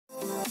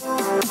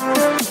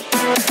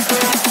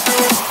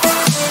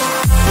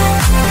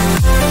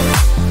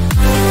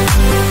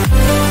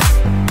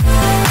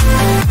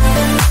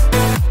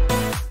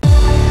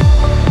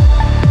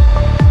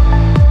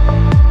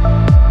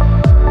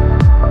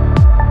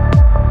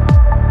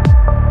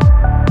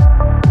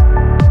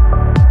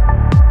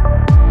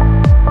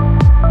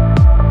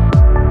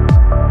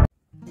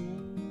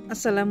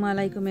আসসালামু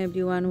আলাইকুম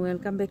everyone,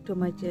 welcome back to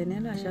my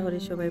channel. আশা করি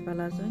সবাই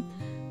ভালো আছেন।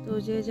 তো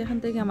যেখান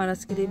থেকে আমার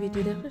আজকের এই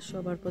ভিডিও দেখলে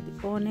সবার প্রতি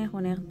অনেক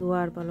অনেক দোয়া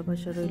আর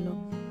ভালোবাসা রইল।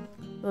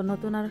 তো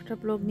নতুন আর একটা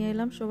ব্লগ নিয়ে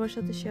এলাম সবার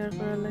সাথে শেয়ার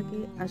করার লাগে।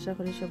 আশা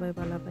করি সবাই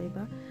ভালো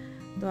পাইবা।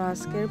 তো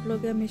আজকের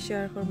ব্লগে আমি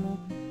শেয়ার করবো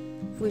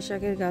পুঁই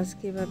শাকের গাছ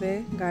কীভাবে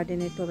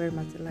গার্ডেনে টবের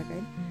মাঝে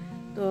লাগাই।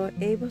 তো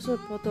এই বছর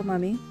প্রথম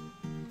আমি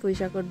পুঁই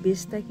শাকের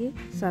বীজ থেকে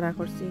চারা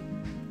করছি।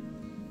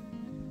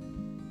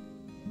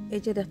 এই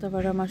যে দেখতে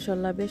পারো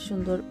মাশাআল্লাহ বেশ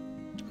সুন্দর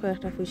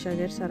কয়েকটা পুঁই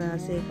শাকের চারা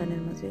আছে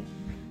এখানের মাঝে।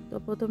 তো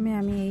প্রথমে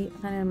আমি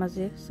এইখানের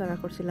মাঝে চারা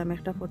করছিলাম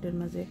একটা পটের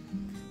মাঝে।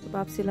 তো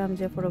ভাবছিলাম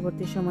যে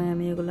পরবর্তী সময়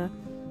আমি এগুলা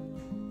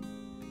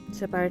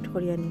সেপারেট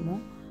করিয়া নিব,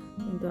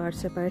 কিন্তু আর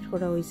সেপারেট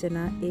করা হয়েছে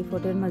না, এই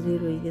পটের মাঝেই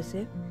রয়ে গেছে।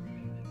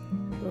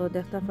 তো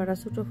দেখতে পারা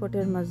ছোটো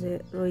পটের মাঝে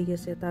রয়ে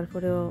গেছে,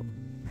 তারপরেও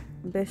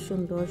বেশ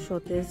সুন্দর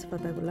সতেজ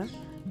পাতাগুলা।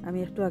 আমি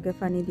একটু আগে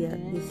পানি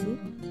দিছি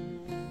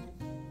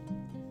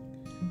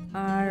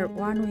আর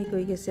 1 উইক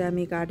হয়ে গেছে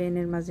আমি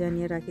গার্ডেনের মাঝে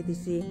আনিয়ে রাখি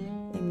দিছি।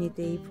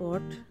 এমনিতেই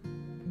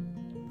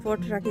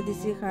ফট রাখি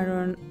দিছি,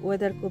 কারণ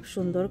ওয়েদার খুব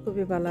সুন্দর,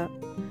 খুবই ভালো।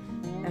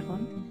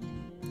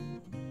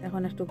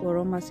 এখন একটু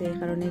গরম আছে, এই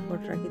কারণে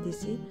ফট রাখি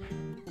দিছি।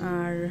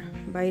 আর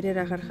বাইরে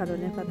রাখার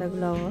কারণে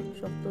পাতাগুলাও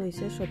শক্ত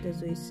হয়েছে, সতেজ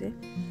হয়েছে।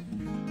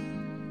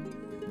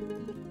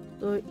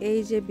 তো এই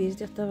যে বীজ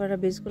দেখতে পারা,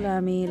 বীজগুলো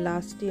আমি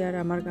লাস্ট ইয়ার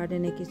আমার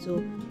গার্ডেনে কিছু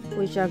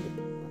পুঁই শাক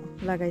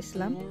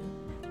লাগাইছিলাম।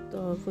 তো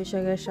পুঁই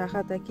শাকের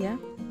শাখা তাকিয়া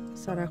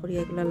সারা করি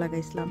এগুলা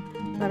লাগাইছিলাম।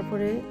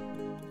 তারপরে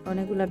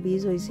অনেকগুলা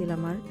বীজ হয়েছিল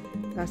আমার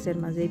গাছের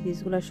মাঝে। এই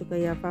বীজগুলা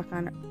শুকাইয়া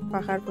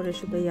পাকার পরে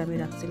শুকাইয়া আমি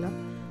রাখছিলাম।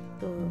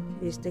 তো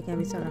বীজ থেকে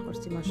আমি চারা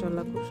করছি,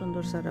 মাশাআল্লাহ খুব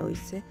সুন্দর চারা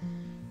হয়েছে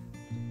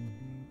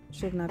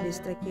শুকনা বীজ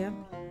থেকে।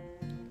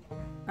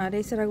 আর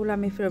এই চারাগুলো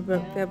আমি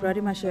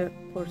ফেব্রুয়ারি মাসে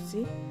করছি।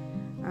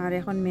 আর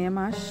এখন মে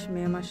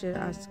মাসের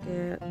আজকে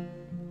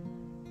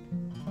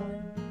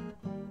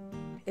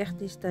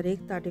 31 তারিখ,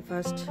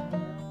 31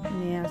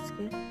 মে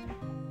আজকে।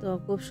 তো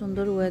খুব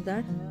সুন্দর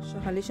ওয়েদার।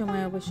 সকালের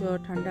সময় অবশ্য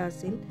ঠান্ডা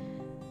আছিল,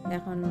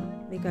 এখন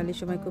বিকালের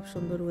সময় খুব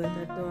সুন্দর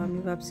ওয়েদার। তো আমি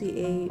ভাবছি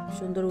এই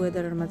সুন্দর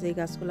ওয়েদারের মাঝে এই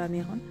গাছগুলো আমি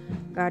এখন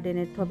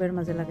গার্ডেনের টবের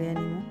মাঝে লাগাইয়া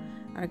নিব।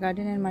 আর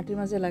গার্ডেনের মাটির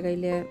মাঝে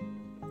লাগাইলে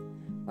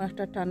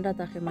অনেকটা ঠান্ডা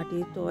থাকে মাটি,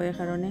 তো এই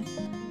কারণে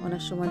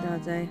অনেক সময় দেখা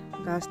যায়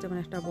গাছটা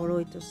মানে একটা বড়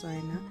হইতে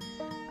চায় না।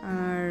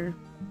 আর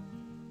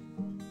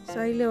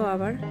চাইলেও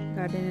আবার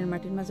গার্ডেনের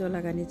মাটির মাঝেও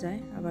লাগানো যায়,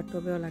 আবার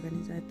টবেও লাগানো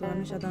যায়। তো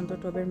আমি সাধারণত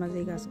টবের মাঝে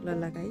এই গাছগুলো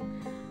লাগাই।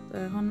 তো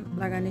এখন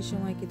লাগানোর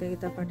সময়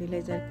কিতা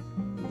ফার্টিলাইজার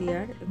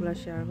দিয়ার এগুলো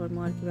শেয়ার করবো,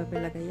 আর কীভাবে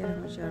লাগাইয়া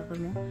এখন শেয়ার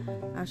করবো।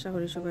 আশা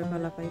করি সবাই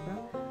ভালো পাইবা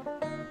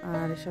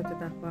আর সাথে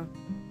থাকবা।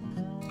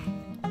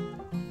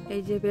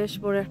 এই যে বেশ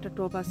বড় একটা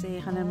টব আছে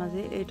এখানের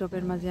মাঝে, এই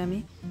টবের মাঝে আমি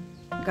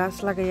গাছ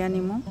লাগাইয়া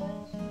নিমু।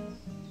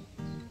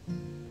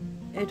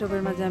 এই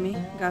টবের মাঝে আমি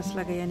গাছ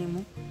লাগাইয়া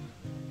নিমু।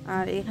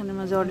 আর এখানের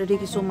মাঝে অলরেডি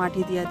কিছু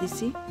মাটি দিয়া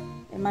দিছি।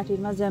 এই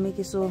মাটির মাঝে আমি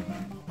কিছু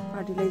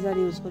ফার্টিলাইজার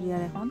ইউজ করি।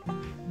 আর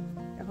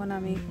এখন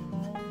আমি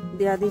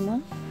দিয়া দিমু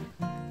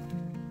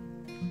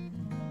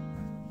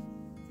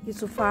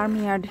কিছু ফার্ম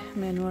ইয়ার্ড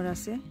ম্যানুয়ার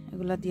আছে,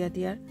 এগুলা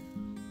দিয়ার।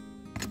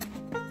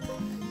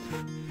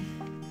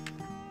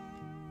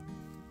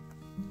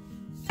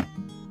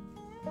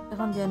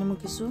 এখন দিয়ে নিমু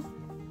কিছু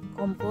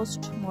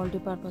কম্পোস্ট,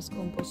 মাল্টিপারপাস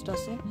কম্পোস্ট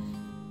আছে,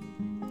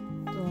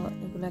 তো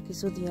এগুলা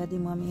কিছু দিয়া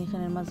দিমু আমি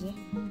এখানের মাঝে।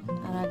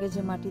 আর আগে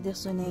যে মাটি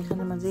দেখছো না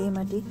এখানের মাঝে,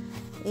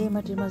 এই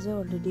মাটির মাঝে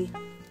অলরেডি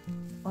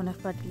অনেক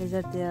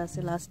ফার্টিলাইজার দেওয়া আছে,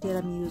 লাস্ট ইয়ার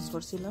আমি ইউজ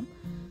করছিলাম।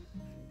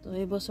 তো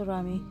এই বছরও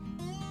আমি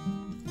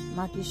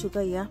মাটি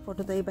শুকাইয়া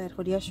ফটোটাই বাইর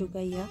করিয়া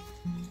শুকাইয়া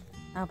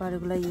আবার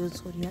এগুলা ইউজ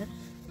করি। আর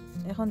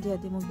এখন দিয়া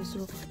দিব কিছু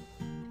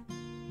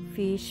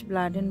ফিশ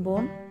ব্লাড এন্ড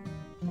বোন,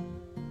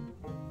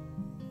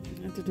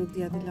 এতটুক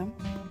দিয়া দিলাম।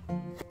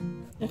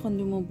 এখন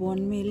দিব বোন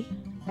মিল,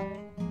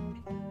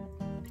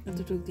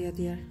 এতটুক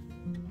দিয়া।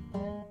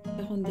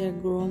 এখন দিয়া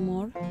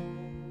গ্রোমোর,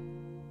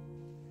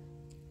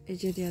 এই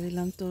যে দিয়া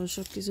দিলাম। তো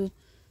সব কিছু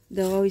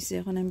দেওয়া হয়েছে,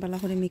 এখন আমি ভালো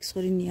করে মিক্স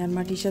করে নিই। আর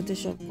মাটির সাথে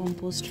সব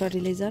কম্পোস্ট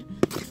ফার্টিলাইজার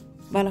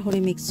ভালো করে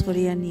মিক্স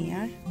করিয়া নিই।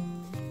 আর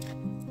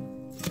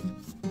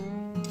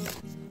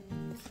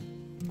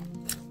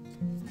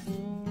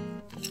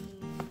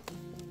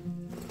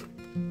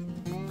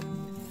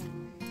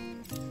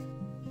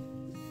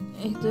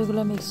এই তো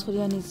এগুলো মিক্স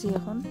করিয়া নিচ্ছি।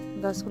 এখন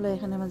গাছগুলো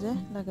এখানে মাঝে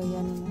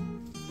লাগাইয়া নিব।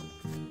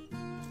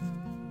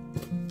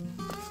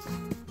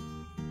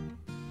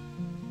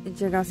 এই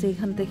যে গাছ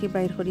এইখান থেকে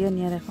বাইর করিয়া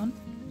নিয়ার এখন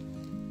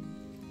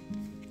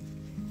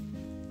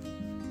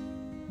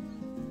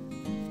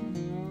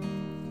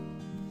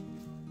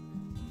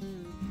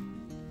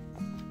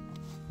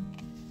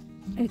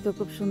এই তো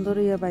খুব সুন্দর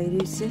ইয়া বাইরে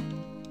হয়েছে।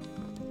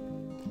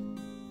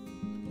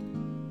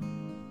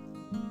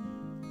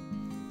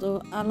 তো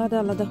আলাদা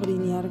আলাদা করে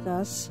নিয়ার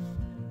গাছ,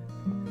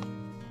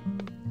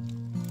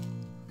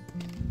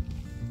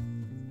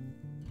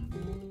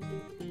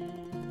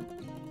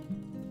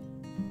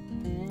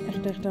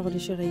 একটা করে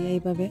সরাইয়া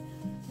এইভাবে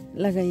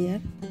লাগাইয়া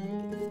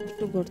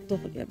একটু গর্ত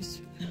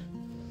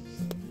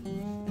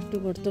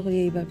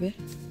করিয়া এইভাবে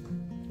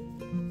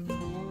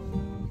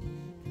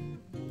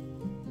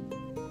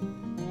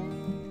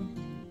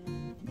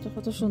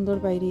কত সুন্দর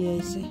বাইরে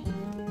আইছে।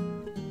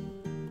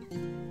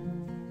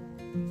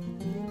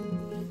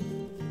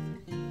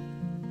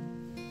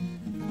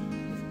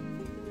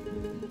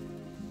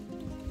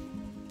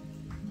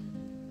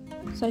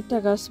 চারটা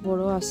গাছ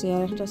বড় আছে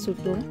আর একটা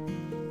ছোট,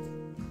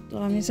 তো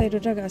আমি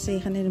চারটা গাছ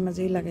এখানের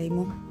মাঝেই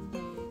লাগাইমু।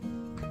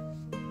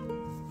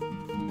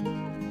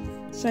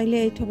 চাইলে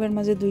এই টবের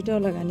মাঝে দুইটাও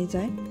লাগানি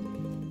যায়,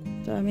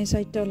 তো আমি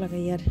চারটাও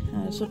লাগাই। আর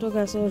ছোট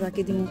গাছও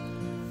রাখি দিমু,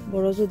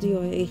 বড় যদি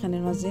হয়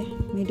এইখানের মাঝে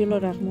মিডিলও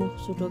রাখমু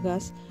ছোট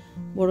গাছ।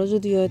 বড়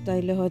যদি হয়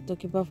তাইলে হয়তো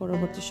কিবা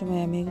পরবর্তী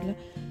সময় আমি এগুলো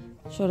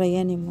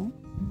সরাইয়া নিমু।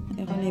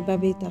 এখন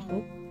এইভাবেই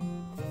থাকুক।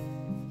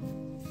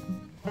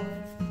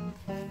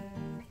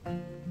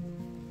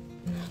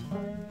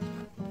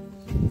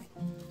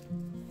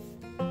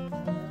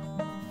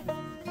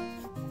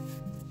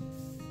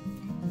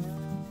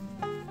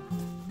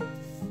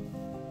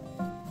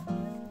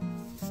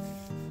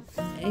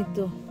 এই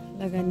তো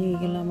লাগানি হয়ে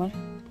গেল আমার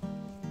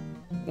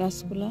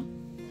গাছগুলা।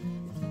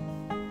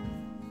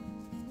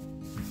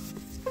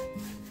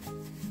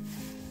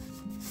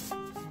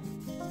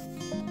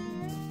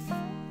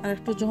 আর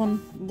একটু যখন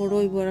বড়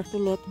হইব আর একটু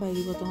লত পাই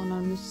দিব তখন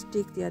আমি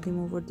স্টিক দিয়া দিব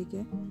উপর দিকে।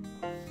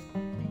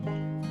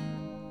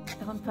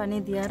 এখন পানি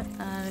দিয়ার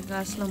আর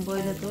গাছ লম্বা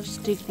হইলে তো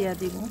স্টিক দিয়া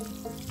দিব,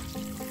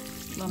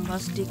 লম্বা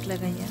স্টিক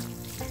লাগাইয়া।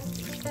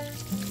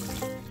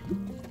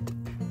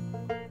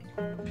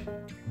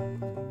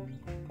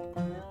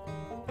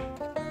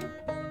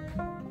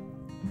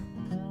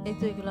 এই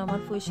তো এগুলো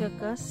আমার পুঁইশাক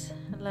গাছ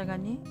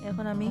লাগানি।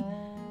 এখন আমি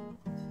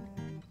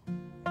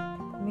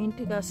মিন্ট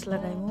গাছ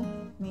লাগাইমু,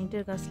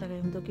 মিন্টের গাছ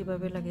লাগাইমু, তো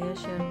কীভাবে লাগাইয়া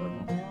শেয়ার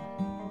করবো।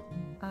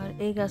 আর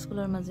এই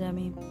গাছগুলোর মাঝে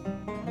আমি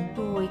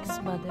 2 উইকস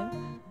বাদে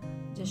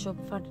যেসব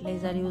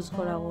ফার্টিলাইজার ইউজ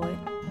করা হয়,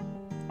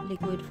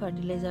 লিকুইড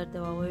ফার্টিলাইজার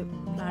দেওয়া হয়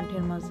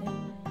প্লান্টের মাঝে,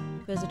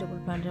 ভেজিটেবল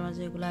প্লান্টের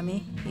মাঝে, এগুলো আমি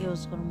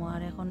ইউজ করবো।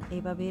 আর এখন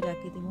এইভাবেই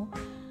রাখি দিব।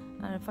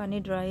 আর পানি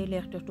ড্রাই হলে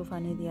একটু একটু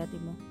পানি দিয়া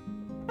দিব।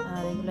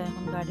 আর এগুলো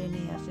এখন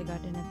গার্ডেনে আছে,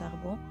 গার্ডেনে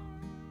থাকবো।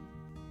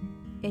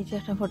 এই যে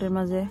একটা ফটের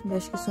মাঝে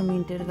বেশ কিছু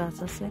মিন্টের গাছ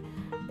আছে,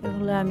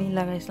 এগুলো আমি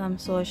লাগাইছিলাম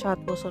 6-7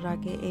 বছর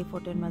আগে এই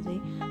ফটের মাঝেই।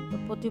 তো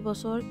প্রতি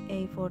বছর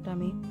এই ফট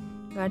আমি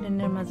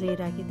গার্ডেনের মাঝেই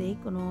রাখি দেই,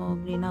 কোনো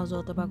গ্রিন হাউস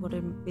অথবা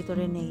ঘরের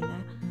ভিতরে নেই না।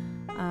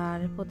 আর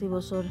প্রতি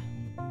বছর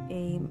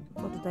এই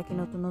ফটে থাকি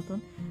নতুন নতুন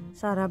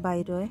সারা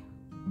বাইরে হয়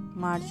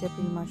মার্চ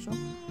এপ্রিল মাসও।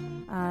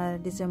 আর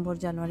ডিসেম্বর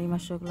জানুয়ারি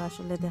মাসগুলো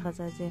আসলে দেখা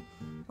যায় যে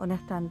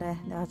অনেক ঠান্ডায়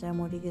দেখা যায়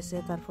মরে গেছে,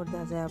 তারপর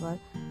দেখা যায় আবার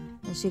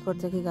শিকড়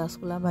থেকে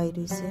গাছগুলা বাইর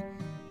হয়েছে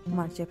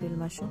মার্চ এপ্রিল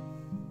মাসও।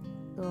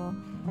 তো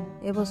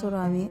এবছরও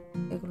আমি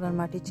এগুলার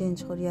মাটি চেঞ্জ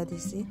করিয়া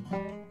দিছি,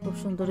 খুব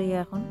সুন্দরই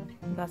এখন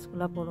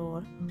গাছগুলা বড়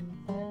ওর।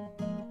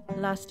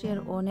 লাস্ট ইয়ার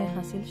অনেক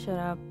আসিল,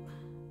 সারা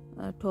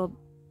টব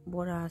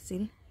বড়া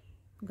আসিল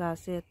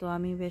গাছে। তো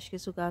আমি বেশ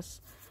কিছু গাছ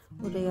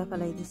উঠাইয়া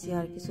ফেলাই দিছি,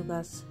 আর কিছু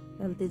গাছ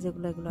হেলদি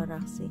যেগুলো এগুলো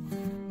রাখছি,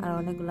 আর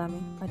অনেকগুলো আমি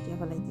কাটিয়া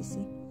ফেলাই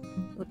দিছি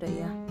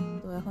উঠাইয়া।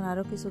 তো এখন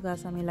আরও কিছু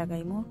গাছ আমি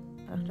লাগাইমু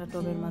একটা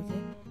টবের মাঝে।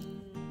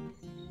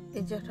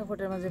 এই যে একটা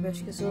ফটের মাঝে বেশ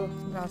কিছু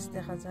গাছ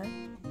দেখা যায়।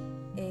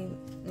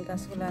 এই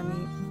গাছগুলো আমি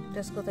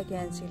টেস্কো থেকে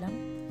আনছিলাম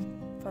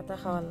পাতা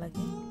খাওয়ার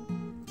লাগে।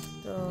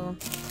 তো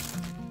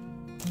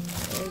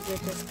এই যে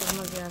টেস্কোর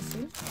মাঝে আছে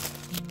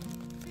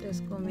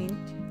টেস্কো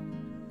মিন্ট,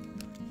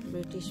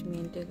 ব্রিটিশ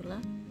মিন্ট এগুলা।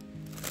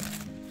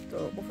 তো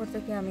উপর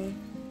থেকে আমি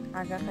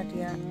আগা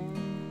কাটিয়া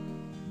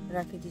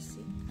রাখি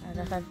দিছি, আর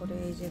রাখার পরে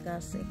এই যে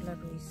গাছ এগুলা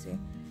রয়েছে।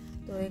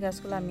 তো এই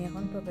গাছগুলো আমি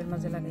এখন টবের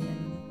মাঝে লাগাইয়া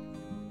নিব।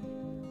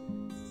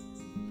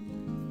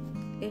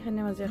 এখানে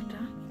মাঝে একটা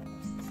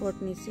পট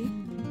নিছি,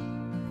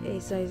 এই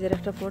সাইজের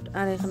একটা পট,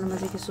 আর এখানের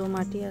মাঝে কিছু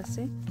মাটি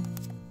আছে।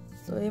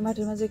 তো এই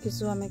মাটির মাঝে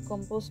কিছু আমি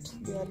কম্পোস্ট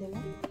দিয়া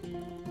দিলাম।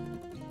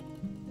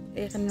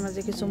 এখানের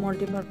মাঝে কিছু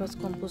মাল্টিপারপাস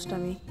কম্পোস্ট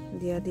আমি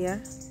দিয়া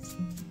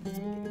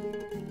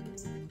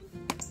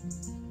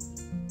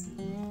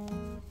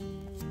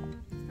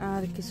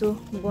আর কিছু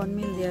বন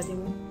মিল দিয়া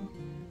দিব।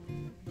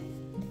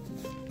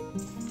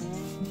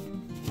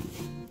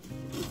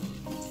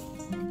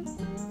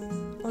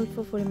 অল্প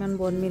পরিমাণ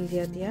বন মিল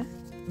দিয়া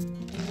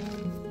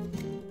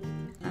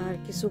আর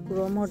কিছু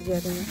গ্রোমর দিয়া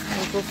দিব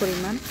অল্প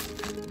পরিমাণ।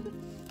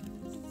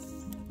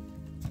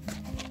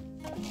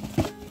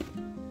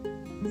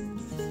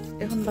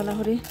 এখন ভালো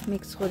করে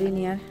মিক্স করে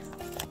নিয়ার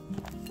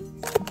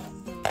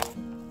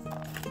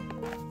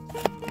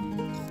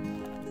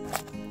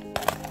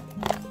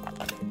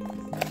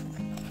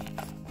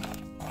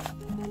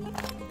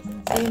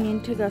এই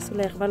মিন্ট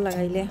গাছগুলো একবার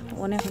লাগাইলে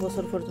অনেক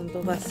বছর পর্যন্ত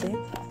বাঁচে,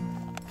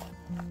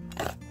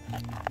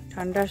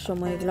 ঠান্ডার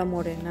সময় এগুলো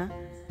মরে না।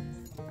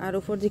 আর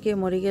উপর দিকে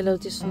মরে গেলে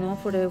হচ্ছে স্নো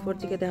পড়ে, উপর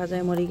দিকে দেখা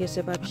যায় মরে গেছে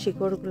বা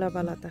শিকড়গুলা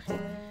বালা থাকে।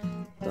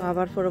 তো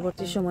আবার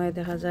পরবর্তী সময়ে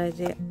দেখা যায়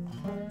যে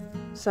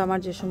সামার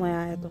যে সময়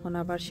আয় তখন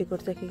আবার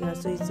শিকড় থেকে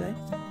গাছ হয়ে যায়।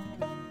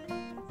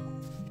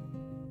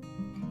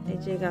 এই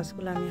যে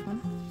গাছগুলো আমি এখন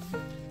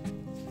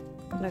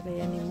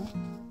লাগাইয়া নিব,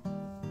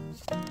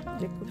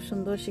 যে খুব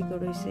সুন্দর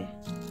শিকড় হয়েছে।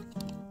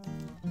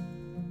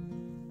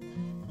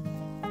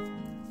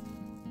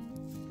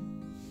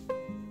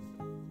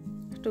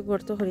 একটু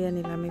গর্ত করিয়া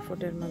নিলাম এই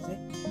ফটের মাঝে,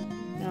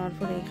 নেওয়ার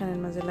পরে এখানের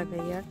মাঝে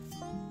লাগাইয়া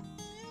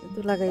তো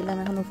লাগাইলাম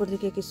এখন উপর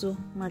দিকে কিছু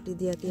মাটি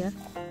দিয়া দিয়া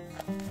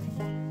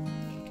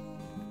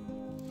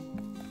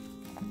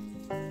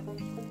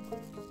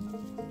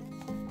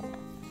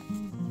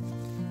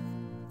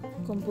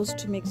কম্পোস্ট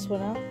মিক্স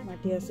করা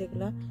মাটি আছে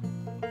এগুলা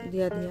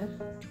দিয়া দিয়া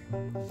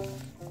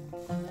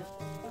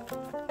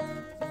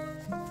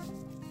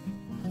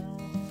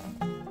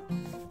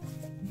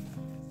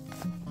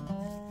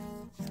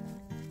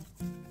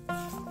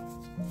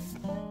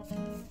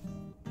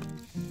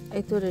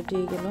এই তো রেডি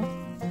হয়ে গেল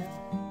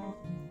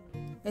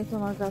এই তো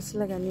আমার গাছ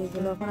লাগানো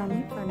এগুলো এখন আমি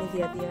পানি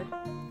দিয়া দিয়া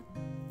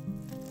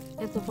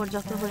এত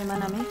পর্যাপ্ত পরিমাণ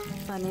আমি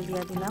পানি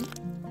দিয়া দিলাম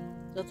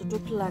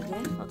যতটুকু লাগে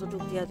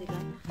অতটুকু দিয়া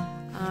দিলাম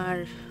আর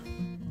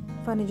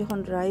পানি যখন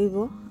ড্রাই হইব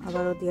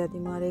আবারও দিয়া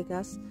দিব আর এই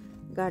গাছ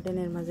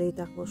গার্ডেনের মাঝেই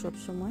থাকবো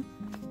সবসময়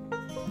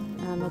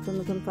আর নতুন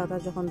নতুন পাতা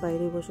যখন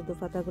বাইরে হইব শুধু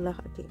পাতাগুলা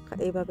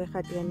এইভাবে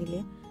খাটিয়ে নিলে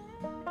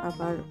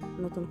আবার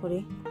নতুন করে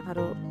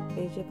আরও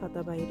এই যে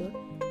পাতা বাইরে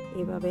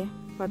এইভাবে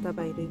পাতা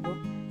বাইরে হইব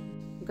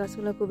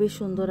গাছগুলা খুবই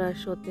সুন্দর আর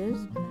সতেজ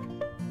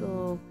তো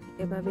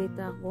এভাবেই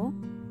থাকবো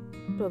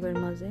টবের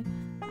মাঝে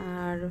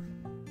আর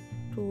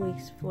 2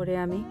 উইকস পরে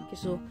আমি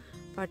কিছু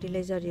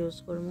ফার্টিলাইজার ইউজ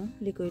করবো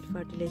লিকুইড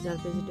ফার্টিলাইজার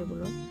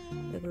ভেজিটেবল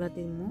এগুলা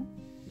দিব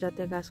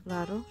যাতে গাছগুলো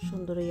আরও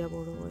সুন্দর হইয়া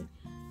বড় হয়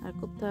আর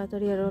খুব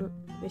তাড়াতাড়ি আরও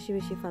বেশি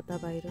বেশি পাতা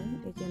বাইর হয়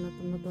এই যে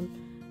নতুন নতুন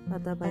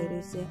পাতা বাইর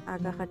হয়েছে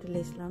আগা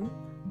কাটিলাইছিলাম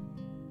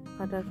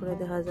কাটার পরে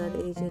দেখা যায়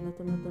এই যে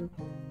নতুন নতুন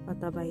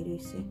পাতা বাইর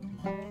হয়েছে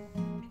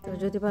তো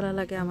যদি ভালো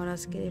লাগে আমার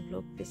আজকের এই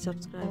ব্লগ প্লিজ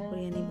সাবস্ক্রাইব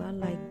করিয়ে নিবা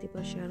লাইক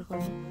দিবা শেয়ার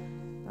করবা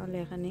তাহলে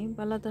এখানে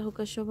ভালো থাকুক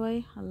সবাই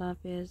আল্লাহ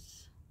হাফেজ।